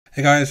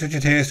Hey guys,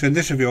 Richard here. So in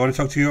this review I want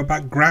to talk to you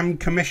about Graham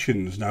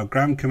Commissions. Now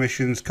Graham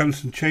Commissions comes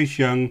from Chase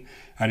Young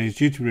and is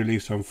due to be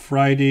released on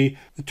Friday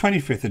the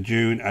 25th of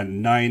June at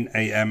 9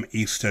 AM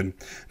Eastern.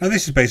 Now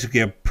this is basically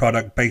a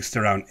product based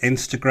around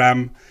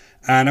Instagram,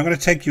 and I'm going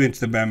to take you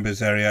into the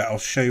members area. I'll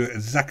show you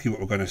exactly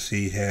what we're going to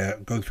see here,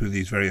 go through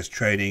these various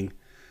training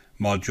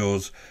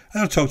modules,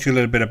 and I'll talk to you a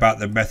little bit about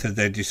the method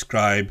they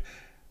describe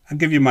and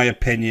give you my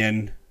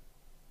opinion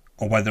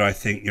on whether I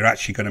think you're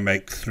actually going to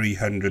make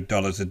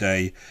 $300 a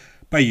day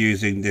by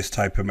using this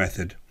type of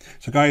method.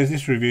 So guys,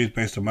 this review is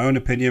based on my own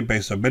opinion,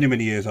 based on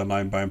many years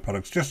online buying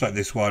products just like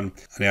this one.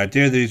 And the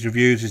idea of these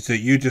reviews is that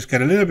you just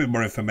get a little bit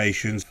more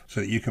information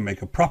so that you can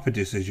make a proper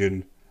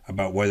decision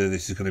about whether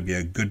this is going to be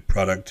a good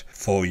product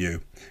for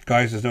you.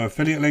 Guys, there's no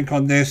affiliate link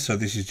on this, so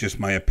this is just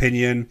my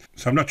opinion.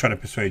 So I'm not trying to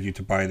persuade you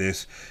to buy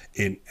this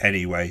in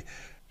any way.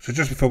 So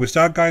just before we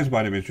start, guys,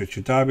 my name is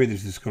Richard Darby.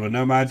 This is the School of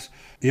Nomads.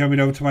 If you haven't been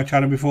over to my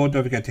channel before,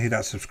 don't forget to hit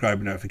that subscribe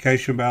and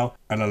notification bell,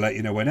 and I'll let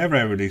you know whenever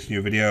I release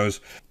new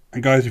videos.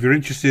 And guys, if you're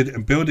interested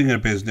in building a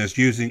business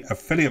using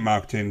affiliate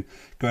marketing,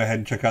 go ahead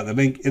and check out the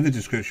link in the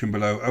description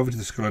below over to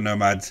the School of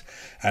Nomads,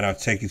 and I'll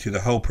take you through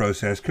the whole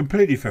process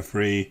completely for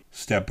free,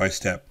 step by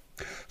step.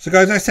 So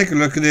guys, let's take a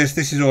look at this.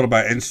 This is all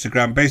about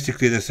Instagram.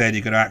 Basically, they're saying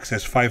you're going to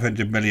access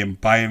 500 million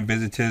buying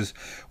visitors,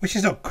 which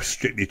is not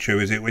strictly true,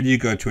 is it? When you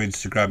go to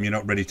Instagram, you're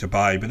not ready to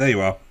buy, but there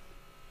you are.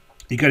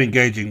 You get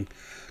engaging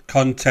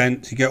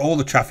content, you get all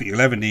the traffic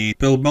you'll ever need,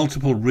 build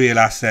multiple real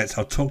assets.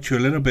 I'll talk to you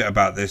a little bit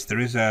about this. There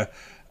is a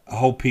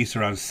whole piece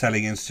around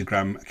selling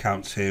Instagram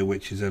accounts here,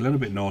 which is a little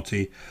bit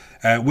naughty.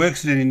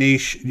 Works in any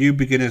niche. New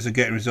beginners are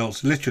getting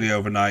results literally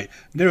overnight.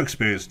 No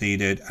experience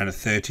needed, and a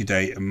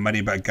 30-day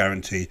money back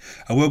guarantee.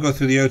 I will go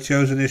through the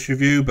OTOs in this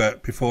review,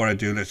 but before I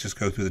do, let's just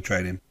go through the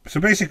training.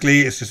 So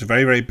basically, it's just a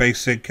very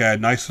basic,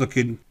 nice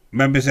looking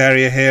members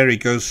area here. He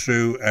goes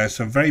through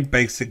some very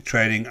basic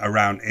training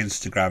around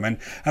Instagram,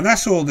 and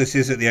that's all this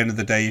is at the end of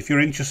the day. If you're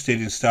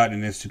interested in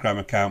starting an Instagram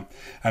account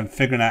and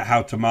figuring out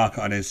how to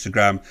market on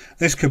Instagram,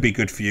 this could be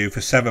good for you. For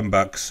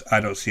 $7, I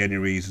don't see any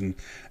reason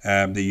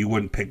that you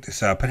wouldn't pick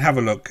this up and have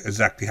a look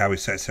exactly how he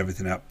sets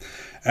everything up.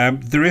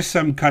 There is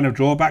some kind of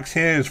drawbacks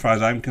here as far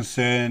as I'm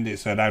concerned.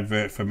 It's an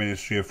advert for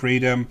Ministry of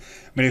Freedom.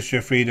 Ministry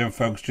of Freedom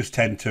folks just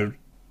tend to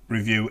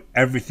review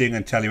everything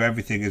and tell you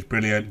everything is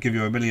brilliant, give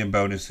you a million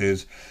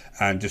bonuses,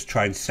 and just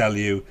try and sell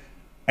you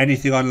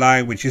anything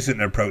online, which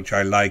isn't an approach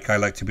I like. I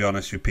like to be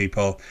honest with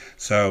people.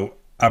 So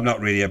I'm not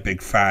really a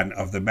big fan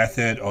of the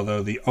method,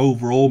 although the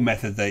overall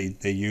method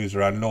they use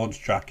around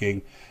launch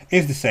tracking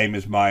is the same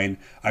as mine.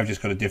 I've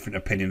just got a different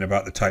opinion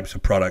about the types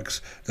of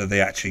products that they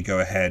actually go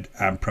ahead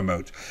and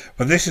promote.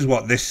 But this is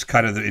what this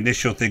kind of the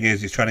initial thing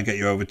is. He's trying to get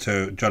you over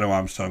to John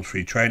Armstrong's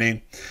free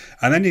training.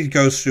 And then he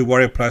goes through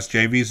Warrior Plus,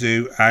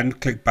 JVZoo,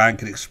 and ClickBank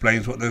and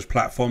explains what those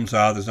platforms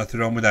are. There's nothing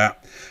wrong with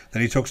that.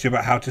 Then he talks to you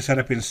about how to set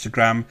up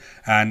Instagram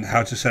and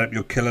how to set up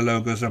your killer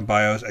logos and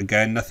bios.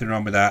 Again, nothing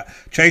wrong with that.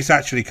 Chase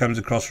actually comes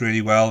across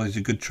really well. He's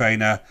a good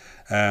trainer.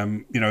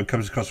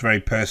 Comes across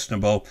very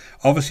personable.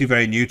 Obviously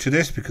very new to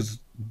this, because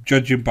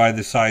judging by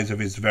the size of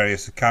his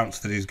various accounts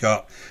that he's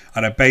got,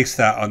 and I base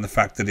that on the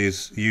fact that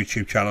his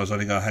YouTube channel has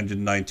only got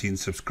 119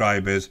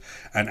 subscribers,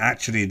 and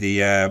actually the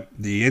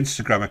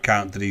Instagram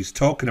account that he's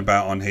talking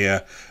about on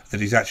here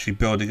that he's actually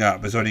building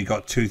up has only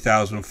got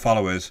 2,000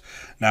 followers.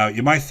 Now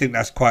you might think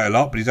that's quite a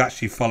lot, but he's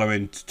actually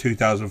following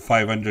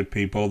 2,500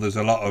 people. There's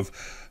a lot of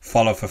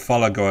follow for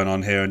follow going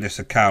on here in this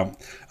account,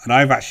 and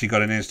I've actually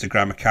got an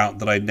Instagram account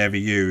that I never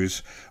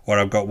use where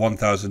I've got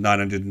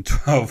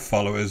 1,912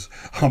 followers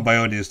on my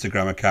own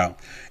Instagram account.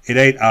 It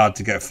ain't hard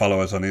to get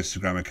followers on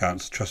Instagram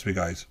accounts, trust me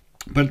guys.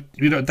 But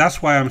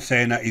that's why I'm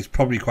saying that he's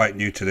probably quite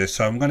new to this,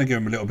 so I'm going to give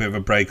him a little bit of a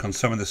break on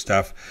some of the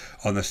stuff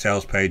on the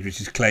sales page which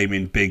is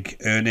claiming big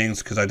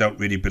earnings, because I don't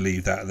really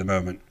believe that at the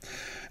moment.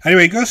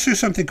 Anyway, he goes through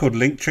something called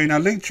Linktree. Now,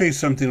 Linktree is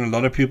something a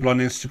lot of people on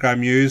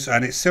Instagram use,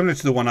 and it's similar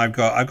to the one I've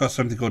got. I've got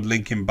something called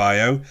Link in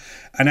Bio,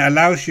 and it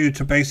allows you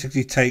to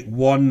basically take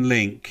one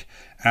link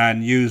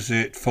and use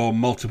it for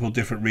multiple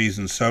different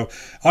reasons. So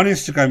on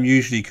Instagram,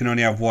 usually you can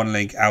only have one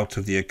link out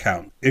of the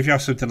account. If you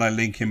have something like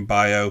Link in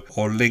Bio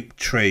or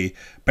Linktree,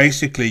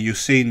 basically you've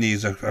seen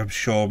these, I'm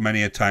sure,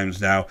 many a times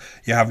now.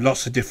 You have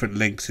lots of different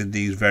links in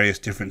these various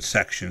different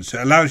sections. So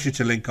it allows you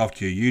to link off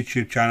to your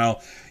YouTube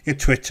channel, your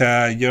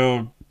Twitter,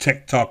 your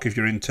TikTok if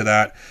you're into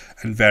that,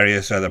 and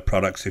various other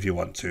products if you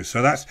want to.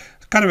 So that's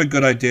kind of a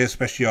good idea,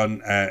 especially on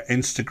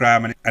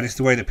Instagram, and it's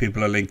the way that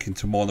people are linking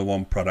to more than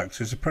one product,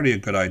 so it's a pretty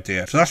good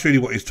idea. So that's really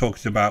what he's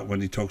talking about when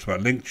he talks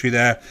about Linktree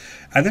there.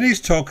 And then he's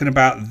talking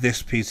about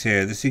this piece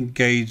here, this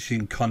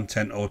engaging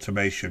content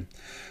automation.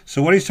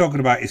 So what he's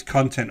talking about is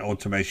content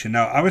automation.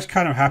 Now, I was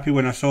kind of happy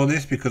when I saw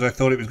this, because I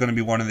thought it was going to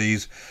be one of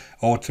these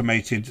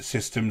automated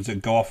systems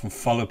that go off and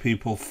follow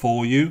people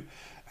for you.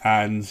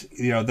 And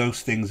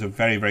those things are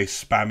very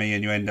spammy,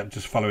 and you end up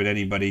just following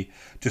anybody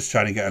just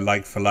trying to get a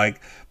like for like.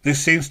 This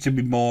seems to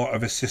be more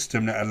of a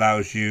system that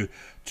allows you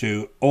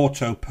to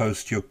auto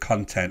post your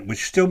content,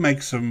 which still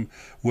makes some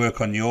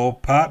work on your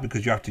part,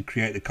 because you have to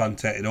create the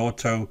content in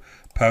auto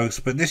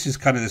posts. But this is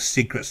kind of the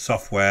secret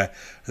software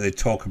that they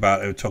talk about.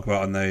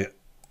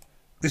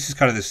 This is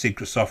kind of the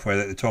secret software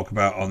that they talk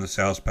about on the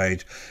sales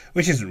page,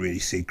 which isn't really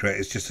secret.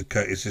 It's just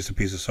a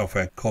piece of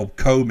software called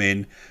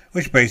Comin,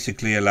 which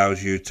basically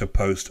allows you to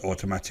post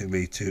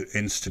automatically to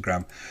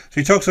Instagram. So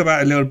he talks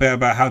about a little bit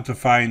about how to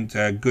find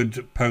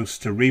good posts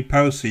to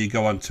repost. So you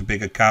go on to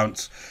big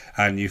accounts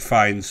and you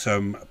find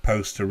some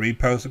posts to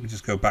repost. Let me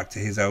just go back to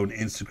his own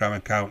Instagram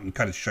account and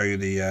kind of show you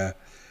the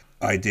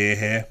idea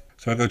here.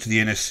 So I go to the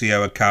Inner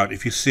CEO account.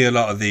 If you see a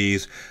lot of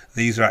these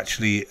are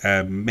actually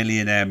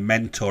millionaire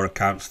mentor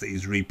accounts that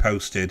he's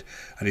reposted,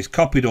 and he's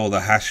copied all the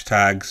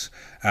hashtags,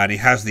 and he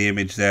has the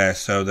image there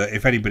so that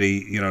if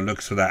anybody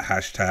looks for that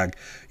hashtag,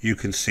 you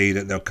can see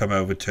that they'll come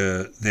over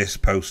to this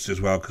post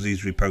as well, because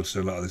he's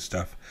reposted a lot of this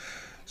stuff.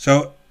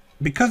 So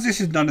because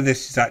none of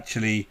this is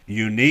actually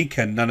unique,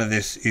 and none of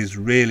this is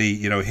really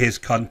his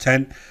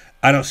content,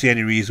 I don't see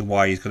any reason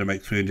why he's going to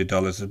make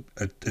 $300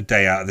 a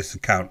day out of this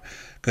account,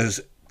 because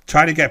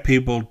trying to get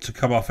people to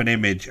come off an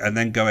image and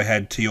then go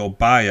ahead to your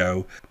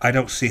bio, I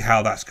don't see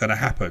how that's going to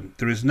happen.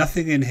 There is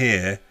nothing in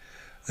here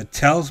that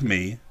tells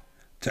me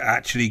to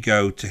actually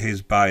go to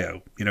his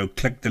bio,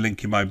 click the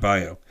link in my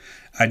bio.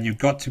 And you've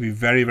got to be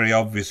very, very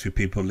obvious with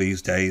people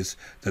these days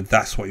that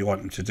that's what you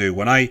want them to do.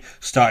 When I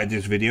started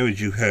this video,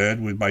 as you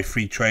heard, with my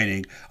free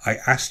training, I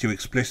asked you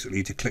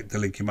explicitly to click the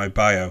link in my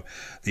bio.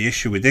 The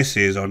issue with this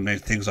is on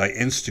things like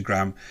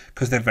Instagram,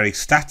 because they're very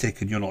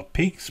static and you're not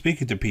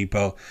speaking to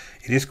people,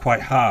 it is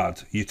quite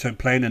hard. You're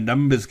playing a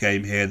numbers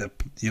game here that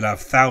you'll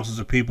have thousands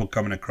of people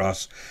coming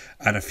across,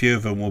 and a few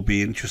of them will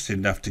be interested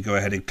enough to go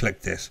ahead and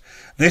click this.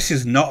 This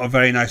is not a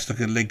very nice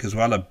looking link as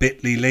well, a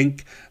bit.ly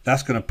link.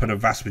 That's going to put a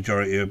vast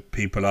majority of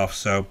people off.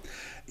 So,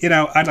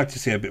 I'd like to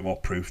see a bit more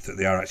proof that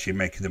they are actually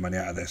making the money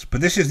out of this.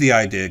 But this is the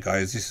idea,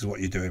 guys. This is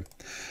what you're doing.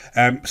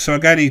 So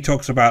again, he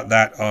talks about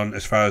that on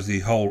as far as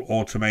the whole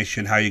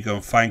automation, how you go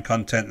and find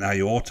content and how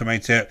you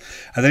automate it.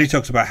 And then he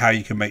talks about how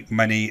you can make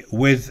money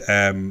with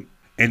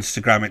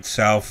Instagram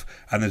itself,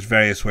 and there's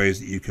various ways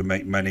that you can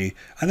make money.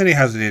 And then he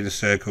has an Inner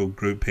Circle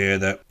group here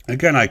that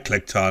again I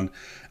clicked on,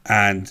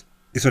 and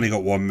it's only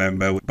got one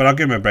member, but I'll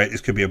give him a break.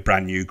 This could be a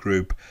brand new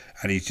group,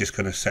 and he's just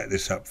going to set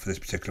this up for this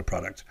particular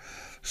product.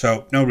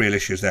 So no real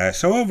issues there.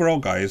 So overall,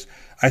 guys,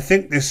 I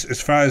think this,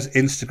 as far as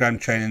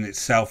Instagram training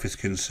itself is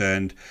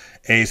concerned,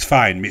 is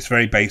fine. It's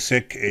very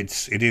basic.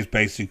 It is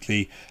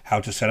basically how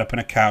to set up an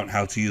account,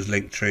 how to use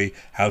Linktree,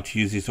 how to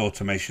use this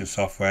automation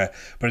software.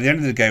 But at the end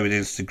of the day with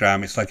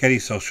Instagram, it's like any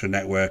social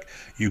network.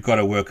 You've got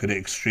to work at it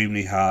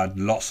extremely hard.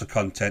 Lots of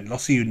content,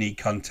 lots of unique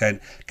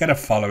content. Get a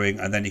following,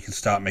 and then you can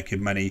start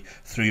making money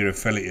through your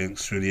affiliate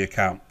links through the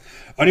account.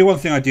 Only one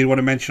thing I did want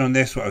to mention on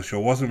this, which I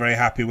wasn't very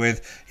happy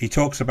with, he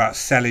talks about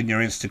selling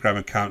your Instagram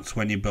accounts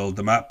when you build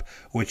them up,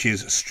 which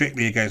is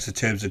strictly against the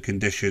terms and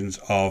conditions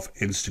of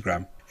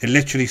Instagram. It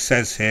literally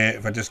says here,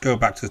 if I just go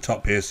back to the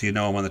top here so you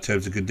know I'm on the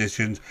terms and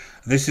conditions,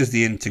 this is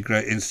the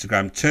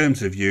Instagram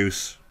terms of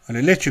use, and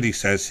it literally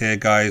says here,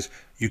 guys,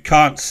 you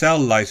can't sell,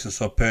 license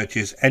or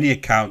purchase any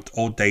account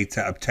or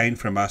data obtained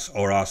from us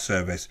or our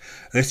service.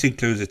 This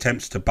includes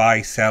attempts to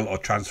buy, sell or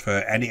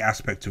transfer any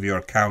aspect of your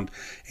account,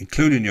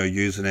 including your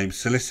username,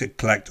 solicit,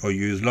 collect or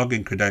use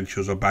login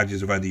credentials or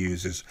badges of other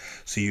users.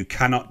 So you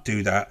cannot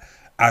do that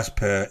as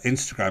per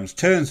Instagram's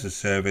terms of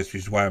service,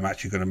 which is why I'm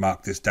actually going to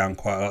mark this down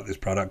quite a lot, this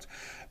product,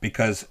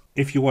 because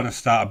if you want to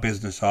start a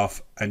business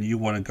off and you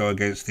want to go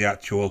against the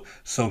actual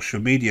social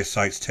media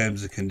sites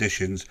terms and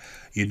conditions,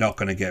 you're not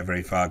going to get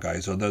very far,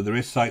 guys. Although there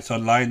is sites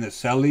online that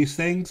sell these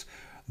things,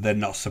 they're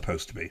not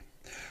supposed to be.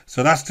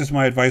 So that's just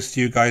my advice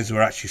to you guys who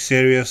are actually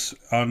serious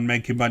on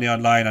making money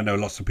online. I know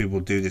lots of people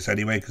do this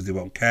anyway because they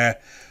won't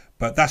care,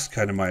 but that's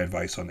kind of my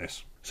advice on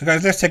this. So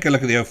guys, let's take a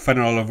look at the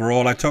funnel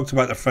overall. I talked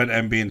about the front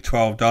end being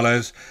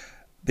 $12.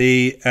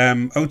 The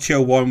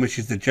OTO one, which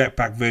is the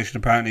jetpack version,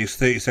 apparently is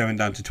 $37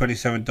 down to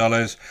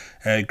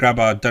 $27. Grab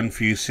our done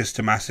for you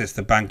system assets,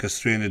 the banker's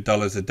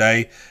 $300 a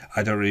day.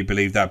 I don't really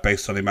believe that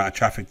based on the amount of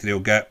traffic that he'll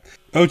get.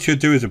 OTO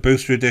 2 is a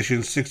booster edition,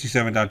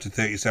 $67 down to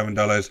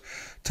 $37.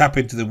 Tap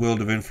into the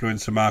world of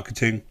influencer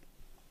marketing.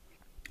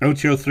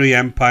 OTO 3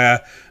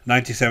 Empire,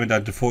 $97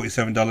 down to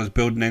 $47.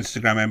 Build an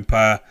Instagram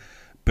empire.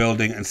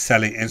 Building and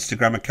selling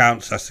Instagram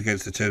accounts, that's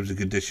against the terms and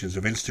conditions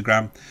of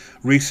Instagram.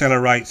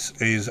 Reseller rights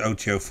is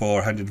OTO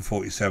 4,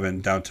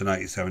 $147 down to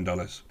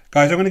 $97.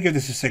 Guys, I'm going to give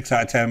this a 6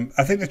 out of 10.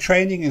 I think the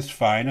training is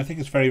fine. I think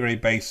it's very, very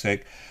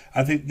basic.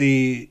 I think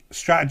the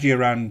strategy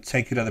around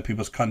taking other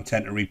people's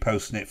content and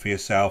reposting it for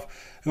yourself,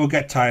 it will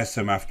get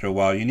tiresome after a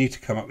while. You need to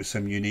come up with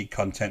some unique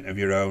content of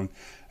your own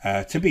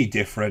to be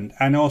different.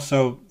 And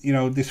also,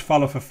 this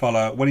follow for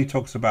follow, when he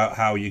talks about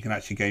how you can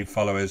actually gain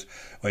followers,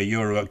 where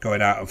you're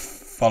going out and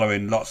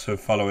following lots of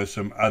followers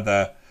from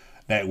other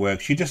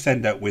networks, you just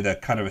end up with a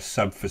kind of a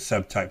sub for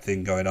sub type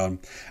thing going on,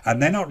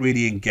 and they're not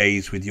really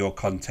engaged with your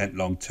content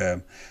long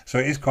term. So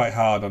it is quite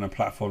hard on a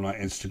platform like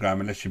Instagram,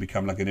 unless you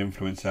become like an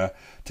influencer,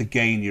 to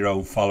gain your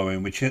own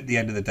following, which at the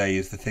end of the day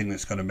is the thing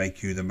that's going to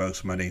make you the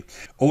most money.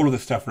 All of the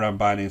stuff around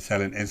buying and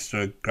selling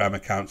Instagram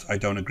accounts, I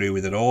don't agree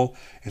with at all.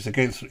 It's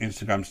against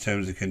Instagram's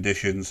terms and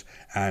conditions,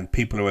 and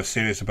people who are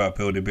serious about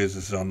building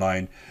businesses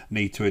online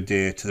need to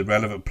adhere to the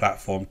relevant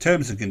platform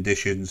terms and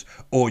conditions,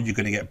 or you're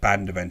going to get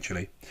banned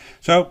eventually.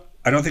 So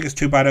I don't think it's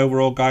too bad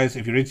overall, guys.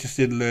 If you're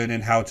interested in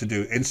learning how to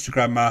do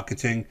Instagram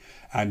marketing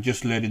and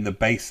just learning the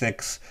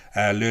basics,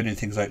 learning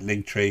things like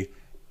Linktree,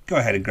 go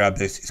ahead and grab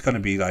this. It's going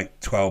to be like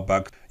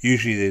 $12.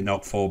 Usually they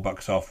knock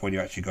 $4 off when you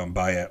actually go and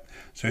buy it.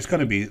 So it's going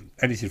to be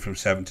anything from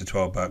 $7 to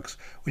 $12,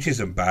 which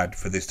isn't bad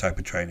for this type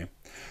of training.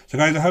 So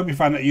guys, I hope you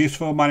found that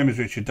useful. My name is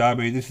Richard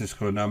Darby. This is the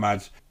School of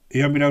Nomads. If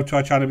you haven't been over to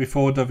our channel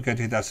before, don't forget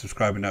to hit that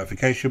subscribe and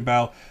notification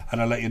bell,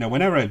 and I'll let you know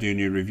whenever I do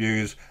new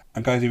reviews.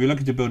 And guys, if you're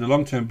looking to build a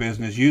long-term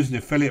business using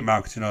affiliate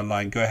marketing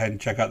online, go ahead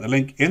and check out the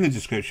link in the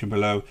description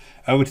below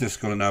over to the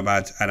School of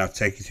Nomads, and I'll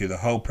take you through the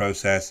whole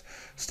process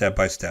step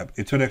by step.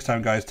 Until next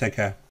time, guys, take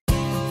care.